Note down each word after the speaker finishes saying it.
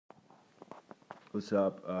What's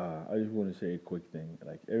up? I just want to say a quick thing.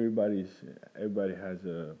 Like everybody has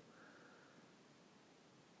a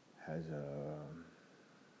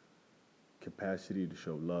capacity to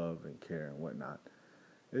show love and care and whatnot.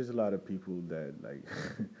 There's a lot of people that like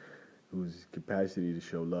whose capacity to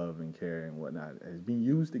show love and care and whatnot has been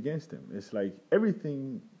used against them. It's like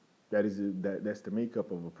everything that's the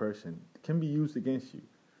makeup of a person can be used against you.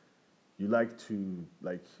 You like to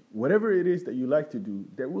like whatever it is that you like to do,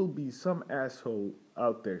 there will be some asshole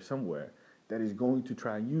out there somewhere that is going to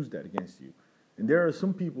try and use that against you. And there are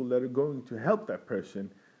some people that are going to help that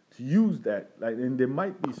person to use that. Like, and there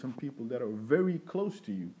might be some people that are very close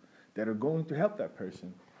to you that are going to help that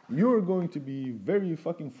person. You're going to be very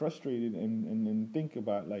fucking frustrated and think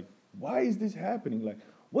about like, why is this happening? Like,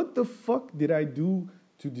 what the fuck did I do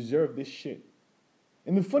to deserve this shit?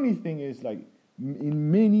 And the funny thing is, like,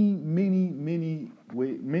 in many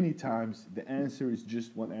times, the answer is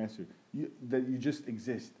just one answer: that you just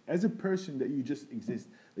exist as a person. That you just exist.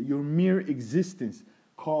 That your mere existence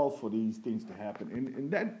call for these things to happen, and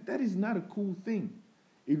that is not a cool thing.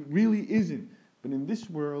 It really isn't. But in this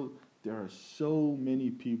world, there are so many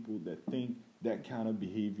people that think that kind of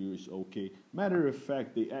behavior is okay. Matter of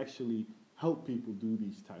fact, they actually help people do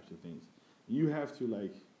these types of things. You have to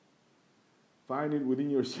like find it within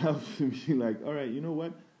yourself to be like, all right, you know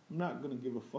what? I'm not gonna give a fuck